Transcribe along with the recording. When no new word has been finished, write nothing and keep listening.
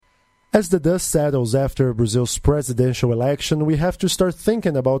As the dust settles after Brazil's presidential election, we have to start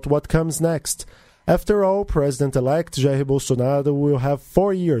thinking about what comes next. After all, President-elect Jair Bolsonaro will have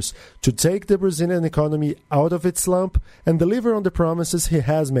 4 years to take the Brazilian economy out of its slump and deliver on the promises he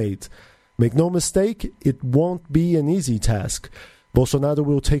has made. Make no mistake, it won't be an easy task. Bolsonaro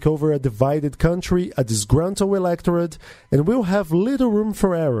will take over a divided country, a disgruntled electorate, and will have little room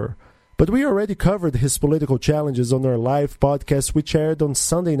for error. But we already covered his political challenges on our live podcast which aired on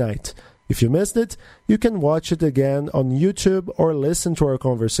Sunday night. If you missed it, you can watch it again on YouTube or listen to our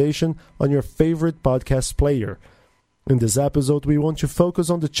conversation on your favorite podcast player. In this episode, we want to focus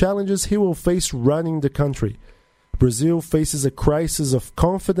on the challenges he will face running the country. Brazil faces a crisis of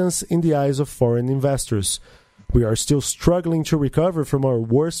confidence in the eyes of foreign investors. We are still struggling to recover from our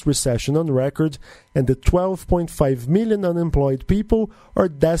worst recession on record, and the 12.5 million unemployed people are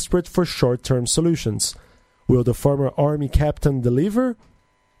desperate for short-term solutions. Will the former army captain deliver?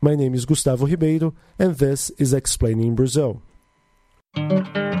 My name is Gustavo Ribeiro, and this is Explaining Brazil.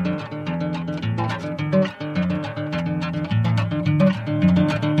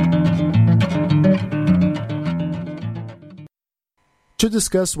 To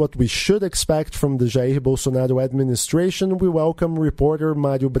discuss what we should expect from the Jair Bolsonaro administration, we welcome reporter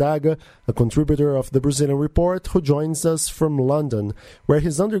Mário Braga, a contributor of the Brazilian Report, who joins us from London, where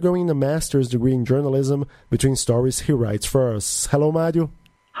he's undergoing a master's degree in journalism between stories he writes for us. Hello, Mário.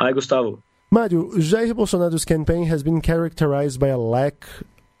 Hi, Gustavo. Mário, Jair Bolsonaro's campaign has been characterized by a lack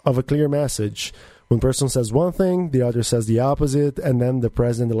of a clear message. One person says one thing, the other says the opposite, and then the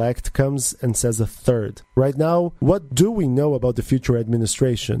president-elect comes and says a third. Right now, what do we know about the future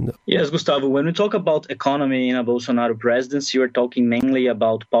administration? Yes, Gustavo, when we talk about economy in a Bolsonaro presidency, we're talking mainly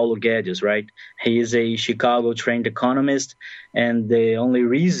about Paulo Guedes, right? He is a Chicago-trained economist, and the only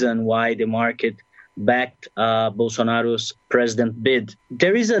reason why the market backed Bolsonaro's president bid.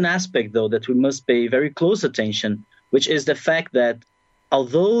 There is an aspect, though, that we must pay very close attention, which is the fact that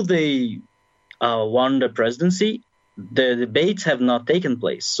although they won the presidency, the debates have not taken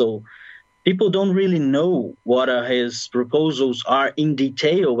place. So people don't really know what his proposals are in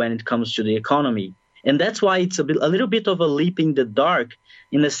detail when it comes to the economy. And that's why it's a little bit of a leap in the dark,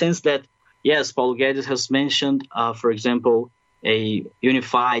 in the sense that, yes, Paulo Guedes has mentioned, for example, a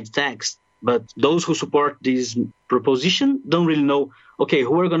unified tax. But those who support this proposition don't really know, okay,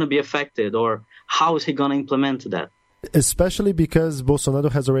 who are going to be affected or how is he going to implement that? Especially because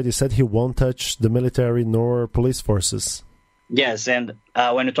Bolsonaro has already said he won't touch the military nor police forces. Yes, and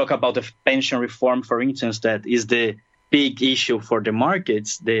when you talk about the pension reform, for instance, that is the big issue for the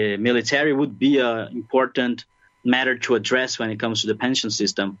markets, the military would be an important matter to address when it comes to the pension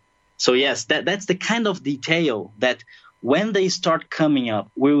system. So yes, that's the kind of detail that when they start coming up,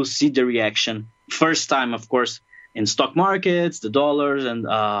 we will see the reaction. First time, of course, in stock markets, the dollars, and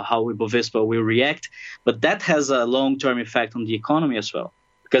how Ibovespa will react. But that has a long-term effect on the economy as well.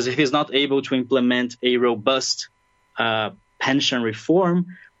 Because if he's not able to implement a robust pension reform,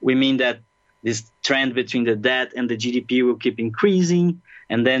 we mean that this trend between the debt and the GDP will keep increasing.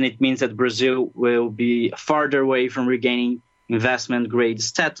 And then it means that Brazil will be farther away from regaining investment grade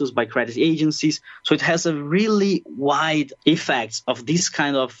status by credit agencies. So it has a really wide effect of this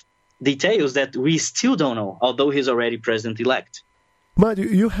kind of details that we still don't know, although he's already president-elect. Mário,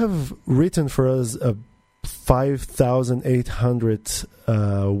 you have written for us a 5,800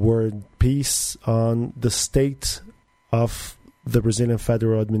 word piece on the state of the Brazilian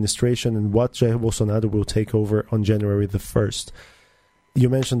federal administration and what Jair Bolsonaro will take over on January the 1st. You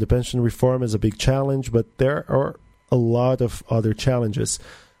mentioned the pension reform as a big challenge, but there are a lot of other challenges.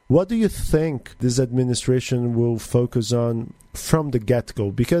 What do you think this administration will focus on from the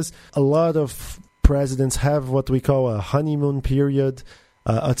get-go? Because a lot of presidents have what we call a honeymoon period,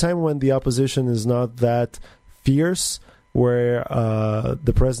 a time when the opposition is not that fierce, where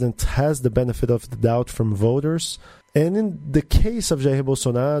the president has the benefit of the doubt from voters. And in the case of Jair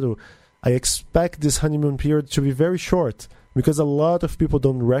Bolsonaro, I expect this honeymoon period to be very short, because a lot of people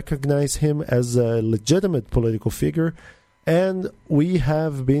don't recognize him as a legitimate political figure. And we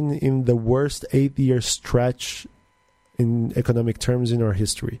have been in the worst 8-year stretch in economic terms in our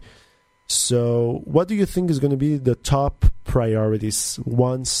history. So what do you think is going to be the top priorities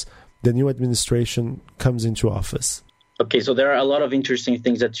once the new administration comes into office? Okay, so there are a lot of interesting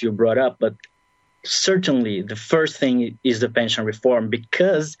things that you brought up, but certainly the first thing is the pension reform,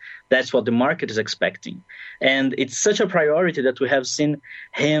 because that's what the market is expecting. And it's such a priority that we have seen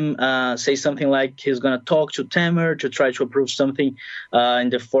him say something like he's going to talk to Temer to try to approve something in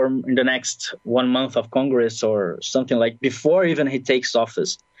the next 1 month of Congress or something like before even he takes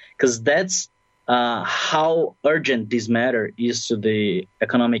office, because that's how urgent this matter is to the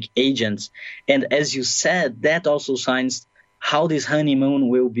economic agents. And as you said, that also signs how this honeymoon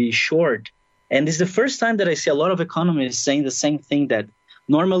will be short. And this is the first time that I see a lot of economists saying the same thing, that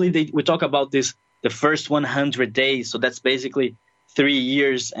normally we talk about this, the first 100 days. So that's basically 3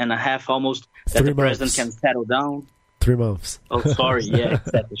 years and a half almost that the president can settle down. 3 months. Oh, sorry. Yeah,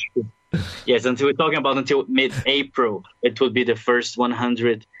 exactly. Yes, until we're talking about until mid-April, it would be the first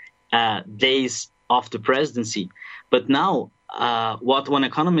 100 days of the presidency. But now, what one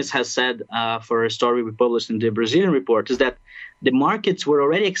economist has said for a story we published in the Brazilian report is that the markets were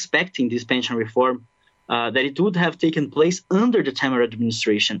already expecting this pension reform, that it would have taken place under the Temer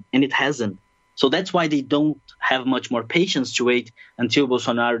administration, and it hasn't. So that's why they don't have much more patience to wait until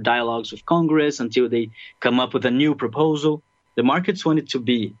Bolsonaro dialogues with Congress, until they come up with a new proposal. The markets want it to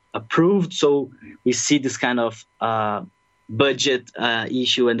be approved, so we see this kind of budget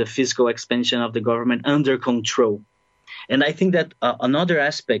issue and the fiscal expansion of the government under control. And I think that another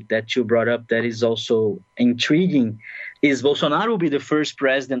aspect that you brought up that is also intriguing is Bolsonaro will be the first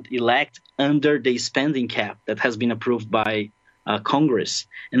president-elect under the spending cap that has been approved by Congress.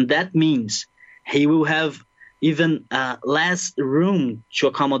 And that means he will have even less room to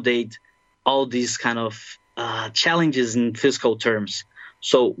accommodate all these kind of challenges in fiscal terms.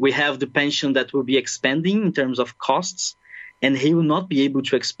 So we have the pension that will be expanding in terms of costs, and he will not be able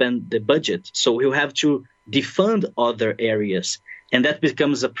to expand the budget. So he'll have to defund other areas. And that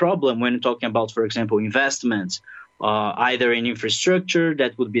becomes a problem when talking about, for example, investments, either in infrastructure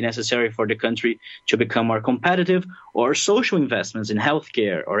that would be necessary for the country to become more competitive, or social investments in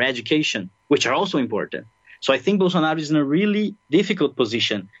healthcare or education, which are also important. So I think Bolsonaro is in a really difficult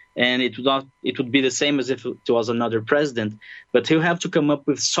position, and it would be the same as if it was another president, but he'll have to come up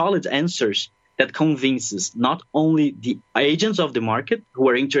with solid answers that convinces not only the agents of the market who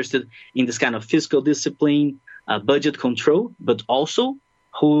are interested in this kind of fiscal discipline, budget control, but also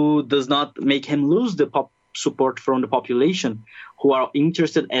who does not make him lose the support from the population, who are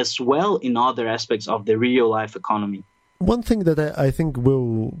interested as well in other aspects of the real life economy. One thing that I think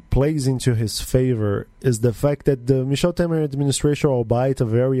plays into his favor is the fact that the Michel Temer administration, albeit a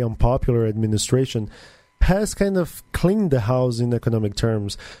very unpopular administration, has kind of cleaned the house in economic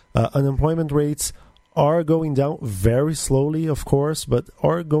terms. Unemployment rates are going down very slowly, of course, but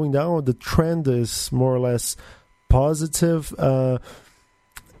are going down. The trend is more or less positive.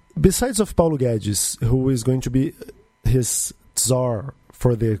 Besides of Paulo Guedes, who is going to be his czar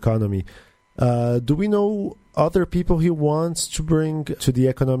for the economy, do we know other people he wants to bring to the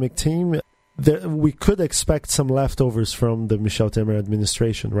economic team? We could expect some leftovers from the Michel Temer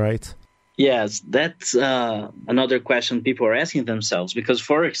administration, right? Yes, that's another question people are asking themselves. Because,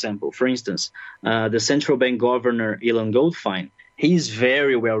 for instance, the central bank governor, Ilan Goldfein, he's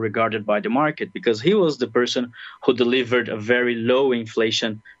very well regarded by the market because he was the person who delivered a very low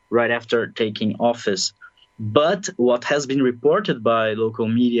inflation right after taking office. But what has been reported by local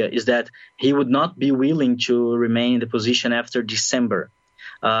media is that he would not be willing to remain in the position after December.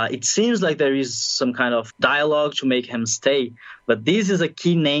 It seems like there is some kind of dialogue to make him stay, but this is a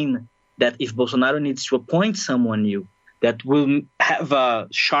key name that if Bolsonaro needs to appoint someone new that will have a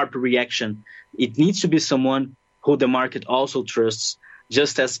sharp reaction, it needs to be someone who the market also trusts,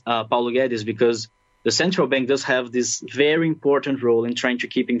 just as Paulo Guedes, because the central bank does have this very important role in trying to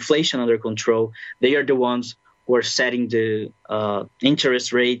keep inflation under control. They are the ones who are setting the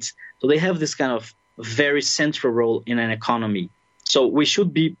interest rates. So they have this kind of very central role in an economy. So we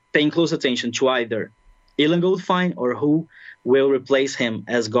should be paying close attention to either Ilan Goldfein or who will replace him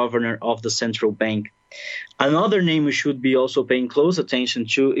as governor of the central bank. Another name we should be also paying close attention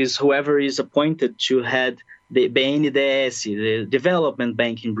to is whoever is appointed to head the BNDES, the development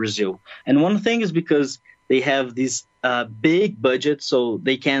bank in Brazil. And one thing is because they have this big budget, so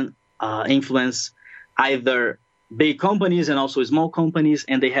they can influence either big companies and also small companies.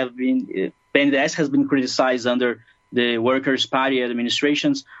 And they have been, BNDES has been criticized under the Workers' Party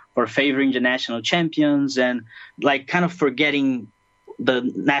administrations for favoring the national champions and like kind of forgetting the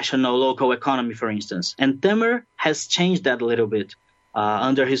national local economy, for instance. And Temer has changed that a little bit.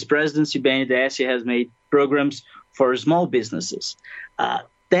 Under his presidency, BNDES has made programs for small businesses.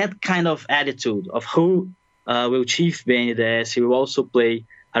 That kind of attitude of who will chief BNDES will also play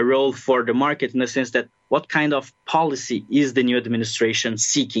a role for the market in the sense that what kind of policy is the new administration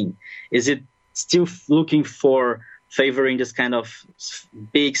seeking? Is it still looking for favoring this kind of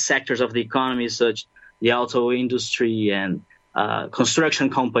big sectors of the economy, such the auto industry and construction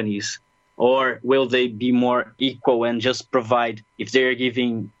companies? Or will they be more equal and just provide, if they're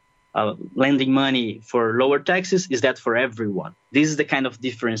giving lending money for lower taxes, is that for everyone? This is the kind of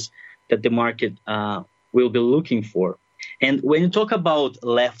difference that the market will be looking for. And when you talk about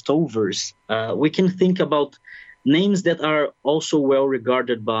leftovers, we can think about names that are also well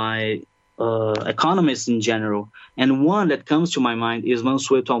regarded by economists in general. And one that comes to my mind is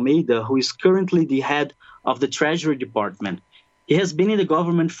Mansueto Almeida, who is currently the head of the Treasury Department. He has been in the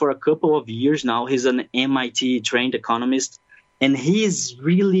government for a couple of years now. He's an MIT-trained economist, and he is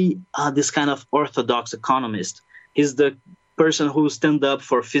really this kind of orthodox economist. He's the person who stands up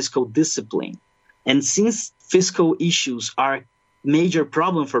for fiscal discipline. And since fiscal issues are a major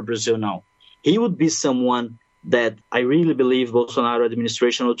problem for Brazil now, he would be someone that I really believe Bolsonaro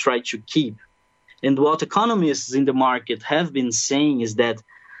administration will try to keep. And what economists in the market have been saying is that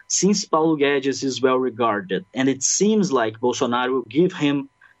since Paulo Guedes is well regarded, and it seems like Bolsonaro will give him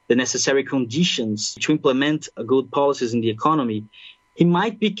the necessary conditions to implement good policies in the economy, he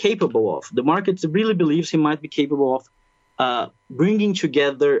might be capable of. The market really believes he might be capable of bringing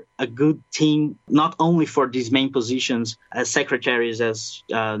together a good team, not only for these main positions as secretaries, as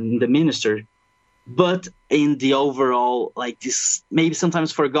the minister, but in the overall, like this maybe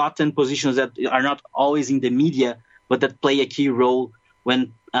sometimes forgotten positions that are not always in the media, but that play a key role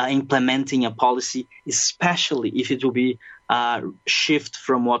when implementing a policy, especially if it will be a shift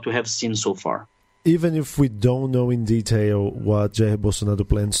from what we have seen so far. Even if we don't know in detail what Jair Bolsonaro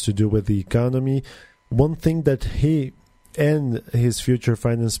plans to do with the economy, one thing that he and his future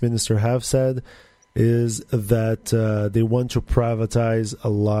finance minister have said is that they want to privatize a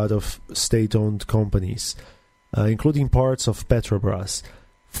lot of state-owned companies, including parts of Petrobras.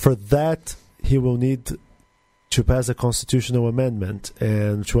 For that, he will need to pass a constitutional amendment.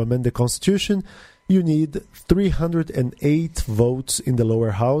 And to amend the constitution, you need 308 votes in the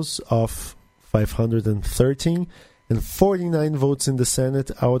lower house of 513 and 49 votes in the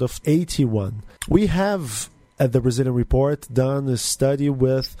Senate out of 81. We have, at the Brazilian Report, done a study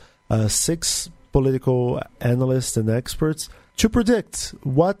with 6 political analysts and experts to predict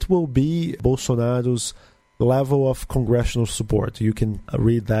what will be Bolsonaro's level of congressional support. You can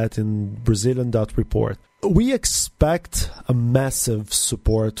read that in Brazilian.report. We expect a massive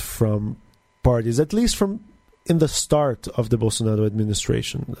support from parties, at least from in the start of the Bolsonaro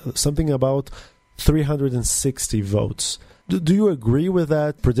administration, something about 360 votes. Do you agree with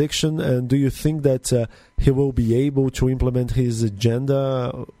that prediction, and do you think that he will be able to implement his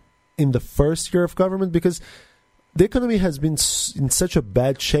agenda in the first year of government? Because the economy has been in such a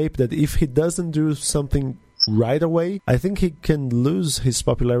bad shape that if he doesn't do something right away, I think he can lose his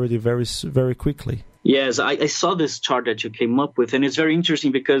popularity very, very quickly. Yes, I saw this chart that you came up with, and it's very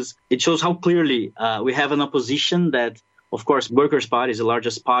interesting because it shows how clearly we have an opposition that, of course, Workers' Party is the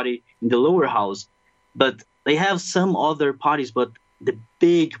largest party in the lower house, but they have some other parties, but the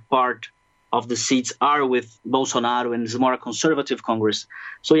big part of the seats are with Bolsonaro, and it's more a conservative Congress.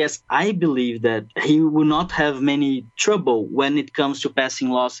 So yes, I believe that he will not have many trouble when it comes to passing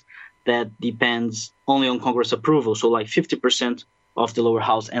laws that depends only on Congress approval, so like 50% of the lower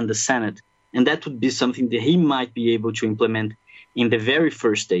house and the Senate. And that would be something that he might be able to implement in the very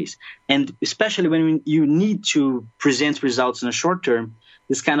first days. And especially when you need to present results in a short term,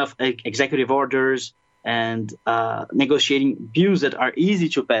 this kind of executive orders and negotiating bills that are easy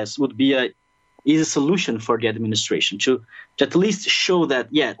to pass would be a easy solution for the administration to at least show that,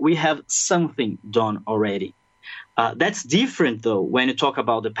 yeah, we have something done already. That's different, though, when you talk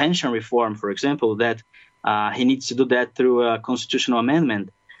about the pension reform, for example, that he needs to do that through a constitutional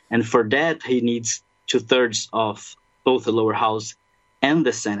amendment. And for that, he needs 2/3 of both the lower house and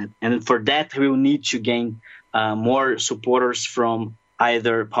the Senate. And for that, he will need to gain more supporters from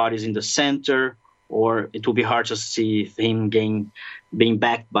either parties in the center, or it will be hard to see him being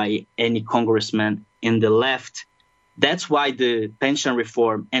backed by any congressman in the left. That's why the pension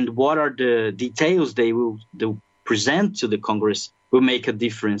reform and what are the details they will present to the Congress will make a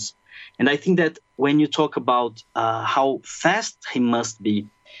difference. And I think that when you talk about how fast he must be,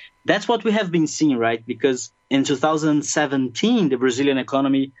 that's what we have been seeing, right? Because in 2017, the Brazilian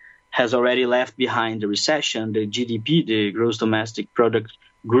economy has already left behind the recession. The GDP, the gross domestic product,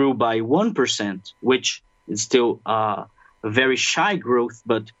 grew by 1%, which is still a very shy growth,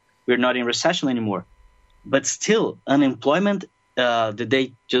 but we're not in recession anymore. But still, unemployment, the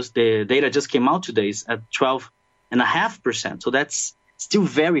data just came out today, is at 12.5%. So that's still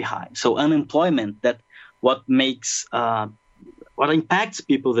very high. So unemployment, that what impacts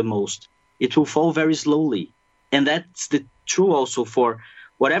people the most, it will fall very slowly. And that's true also for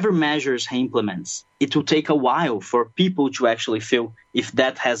whatever measures he implements. It will take a while for people to actually feel if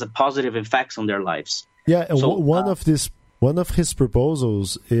that has a positive effect on their lives. Yeah, and so, one of his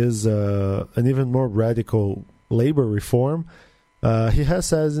proposals is an even more radical labor reform, He has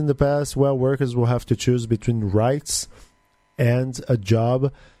said in the past, well, workers will have to choose between rights and a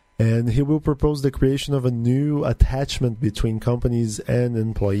job, and he will propose the creation of a new attachment between companies and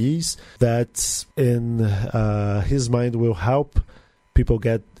employees that, in his mind, will help people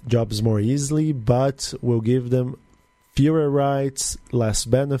get jobs more easily, but will give them fewer rights, less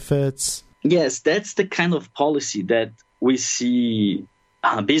benefits. Yes, that's the kind of policy that we see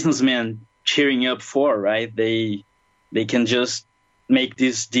businessmen cheering up for, right? They can just make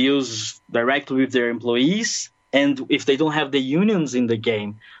these deals directly with their employees, and if they don't have the unions in the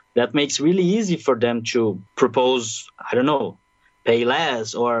game, that makes really easy for them to propose, I don't know, pay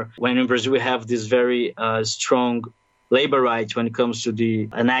less, or when in Brazil we have this very strong labor rights when it comes to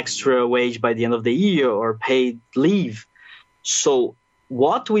an extra wage by the end of the year or paid leave. So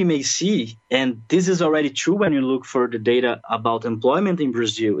what we may see, and this is already true when you look for the data about employment in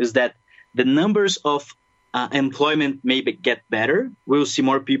Brazil, is that the numbers of employment may get better. We'll see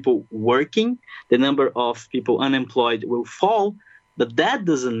more people working. The number of people unemployed will fall. But that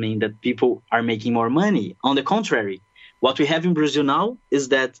doesn't mean that people are making more money. On the contrary, what we have in Brazil now is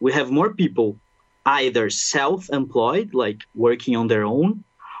that we have more people either self-employed, like working on their own,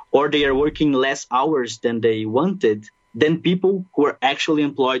 or they are working less hours than they wanted, than people who are actually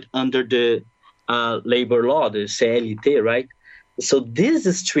employed under the labor law, the CLT, right? So this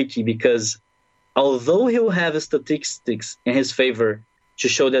is tricky because although he will have statistics in his favor to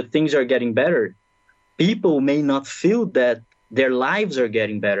show that things are getting better, people may not feel that their lives are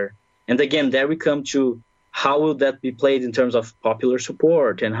getting better. And again, there we come to how will that be played in terms of popular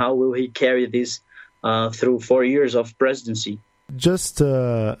support, and how will he carry this through 4 years of presidency? Just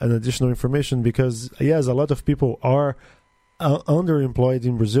an additional information, because yes, a lot of people are underemployed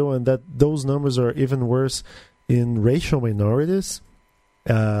in Brazil, and that those numbers are even worse in racial minorities,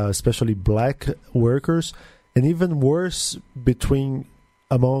 especially black workers, and even worse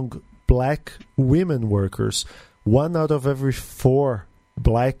among black women workers. 1 out of every 4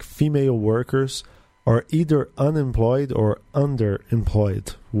 black female workers are either unemployed or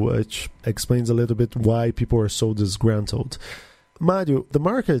underemployed, which explains a little bit why people are so disgruntled. Mario, the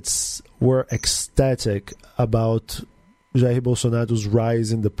markets were ecstatic about Jair Bolsonaro's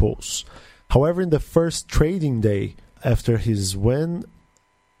rise in the polls. However, in the first trading day after his win,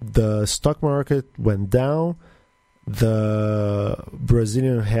 the stock market went down, the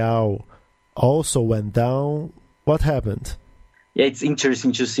Brazilian real also went down. What happened? Yeah, it's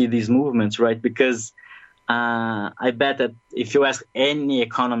interesting to see these movements, right? Because I bet that if you ask any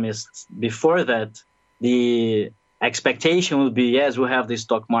economists before that, the expectation would be, yes, we'll have the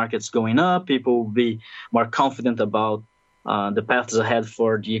stock markets going up, people will be more confident about the paths ahead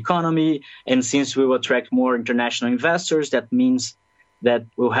for the economy, and since we will attract more international investors, that means that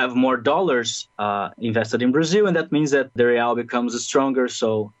we'll have more dollars invested in Brazil, and that means that the real becomes stronger,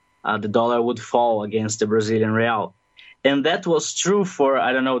 so the dollar would fall against the Brazilian real. And that was true for,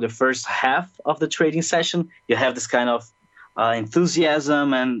 the first half of the trading session. You have this kind of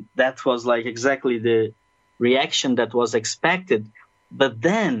enthusiasm, and that was like exactly the reaction that was expected. But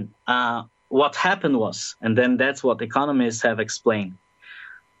then what happened was, and then that's what economists have explained,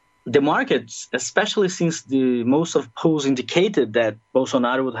 the markets, especially since the most of polls indicated that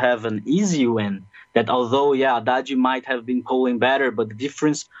Bolsonaro would have an easy win, that although, Haddad might have been polling better, but the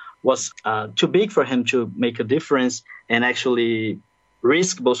difference was too big for him to make a difference and actually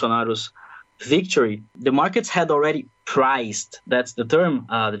risk Bolsonaro's victory. The markets had already priced, that's the term,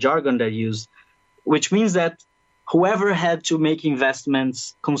 the jargon they use, which means that whoever had to make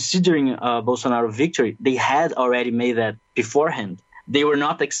investments considering Bolsonaro's victory, they had already made that beforehand. They were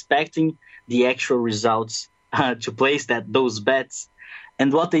not expecting the actual results to place those bets.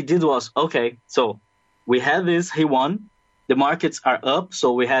 And what they did was, okay, so we have this, he won. The markets are up,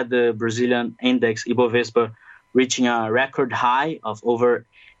 so we had the Brazilian index, Ibovespa, reaching a record high of over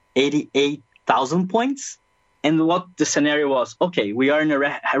 88,000 points. And what the scenario was, okay, we are in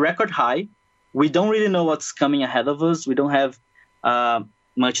a record high. We don't really know what's coming ahead of us. We don't have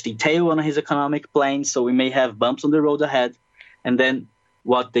much detail on his economic plan, so we may have bumps on the road ahead. And then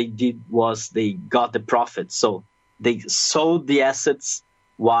what they did was they got the profit. So they sold the assets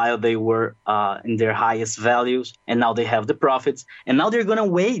while they were in their highest values, and now they have the profits. And now they're going to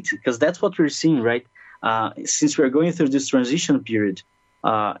wait, because that's what we're seeing, right? Since we're going through this transition period,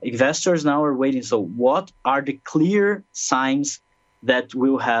 investors now are waiting. So what are the clear signs that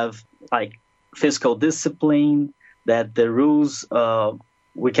we'll have, like fiscal discipline, that the rules,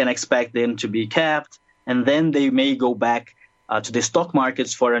 we can expect them to be kept, and then they may go back to the stock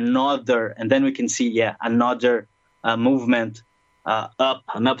markets for another, and then we can see, another movement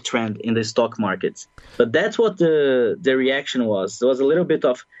an uptrend in the stock markets. But that's what the reaction was. There was a little bit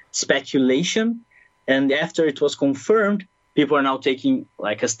of speculation, and after it was confirmed, people are now taking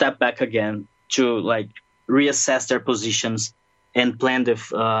like a step back again to like reassess their positions and plan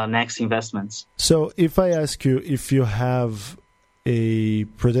the next investments. So if I ask you if you have a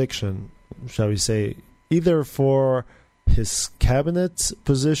prediction, shall we say, either for his cabinet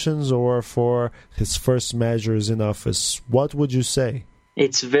positions or for his first measures in office, what would you say?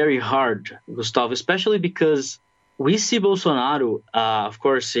 It's very hard, Gustavo, especially because we see Bolsonaro, of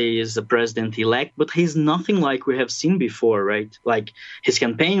course, he is the president-elect, but he's nothing like we have seen before, right? Like, his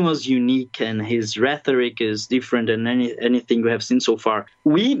campaign was unique and his rhetoric is different than anything we have seen so far.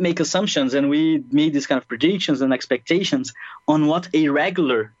 We make assumptions and we make these kind of predictions and expectations on what a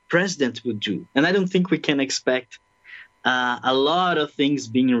regular president would do. And I don't think we can expect a lot of things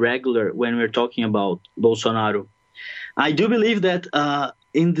being regular when we're talking about Bolsonaro. I do believe that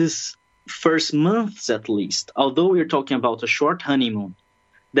in this first months at least, although we're talking about a short honeymoon,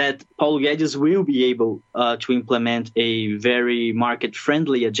 that Paulo Guedes will be able to implement a very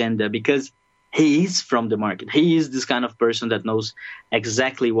market-friendly agenda because he is from the market. He is this kind of person that knows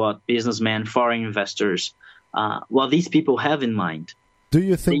exactly what businessmen, foreign investors, what these people have in mind. Do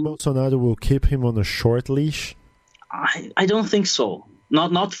you think Bolsonaro will keep him on a short leash? I don't think so.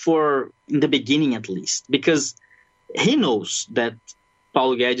 Not for in the beginning at least, because he knows that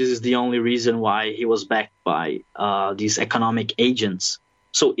Paulo Guedes is the only reason why he was backed by these economic agents.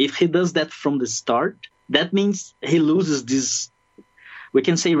 So if he does that from the start, that means he loses this, we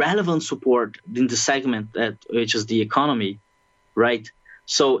can say, relevant support in the segment which is the economy, right?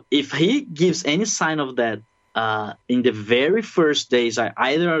 So if he gives any sign of that in the very first days,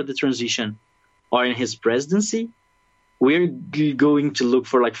 either of the transition or in his presidency, we're going to look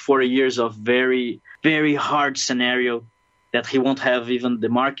for like 4 years of very, very hard scenario that he won't have even the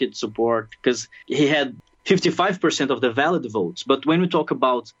market support because he had 55% of the valid votes. But when we talk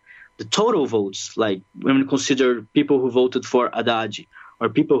about the total votes, like when we consider people who voted for Haddad or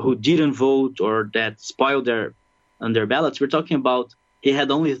people who didn't vote or that spoiled their ballots, we're talking about he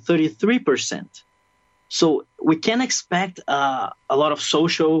had only 33%. So we can expect a lot of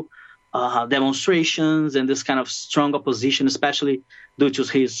social demonstrations and this kind of strong opposition, especially due to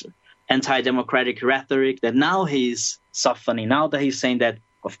his anti-democratic rhetoric that now he's softening, now that he's saying that,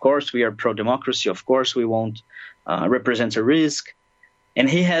 of course, we are pro-democracy, of course, we won't represent a risk. And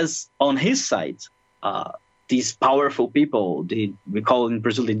he has on his side these powerful people, we call in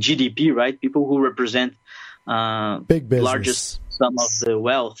Brazil the GDP, right? People who represent big business, largest sum of the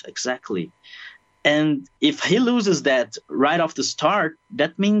wealth, exactly. And if he loses that right off the start,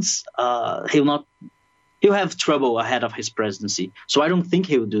 that means he'll have trouble ahead of his presidency. So I don't think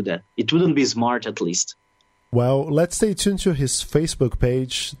he will do that. It wouldn't be smart, at least. Well, let's stay tuned to his Facebook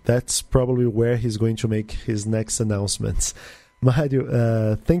page. That's probably where he's going to make his next announcements.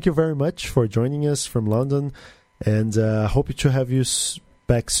 Mario, thank you very much for joining us from London, and hope to have you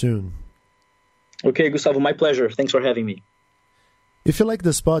back soon. Okay, Gustavo, my pleasure. Thanks for having me. If you like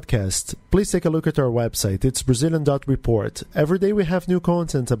this podcast, please take a look at our website. It's Brazilian.report. Every day we have new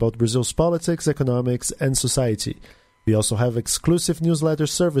content about Brazil's politics, economics, and society. We also have exclusive newsletter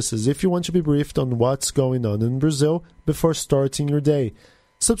services if you want to be briefed on what's going on in Brazil before starting your day.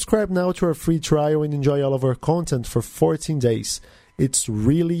 Subscribe now to our free trial and enjoy all of our content for 14 days. It's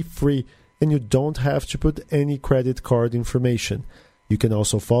really free and you don't have to put any credit card information. You can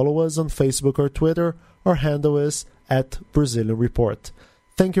also follow us on Facebook or Twitter or handle us at Brazilian Report.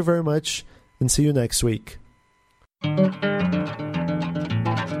 Thank you very much and see you next week.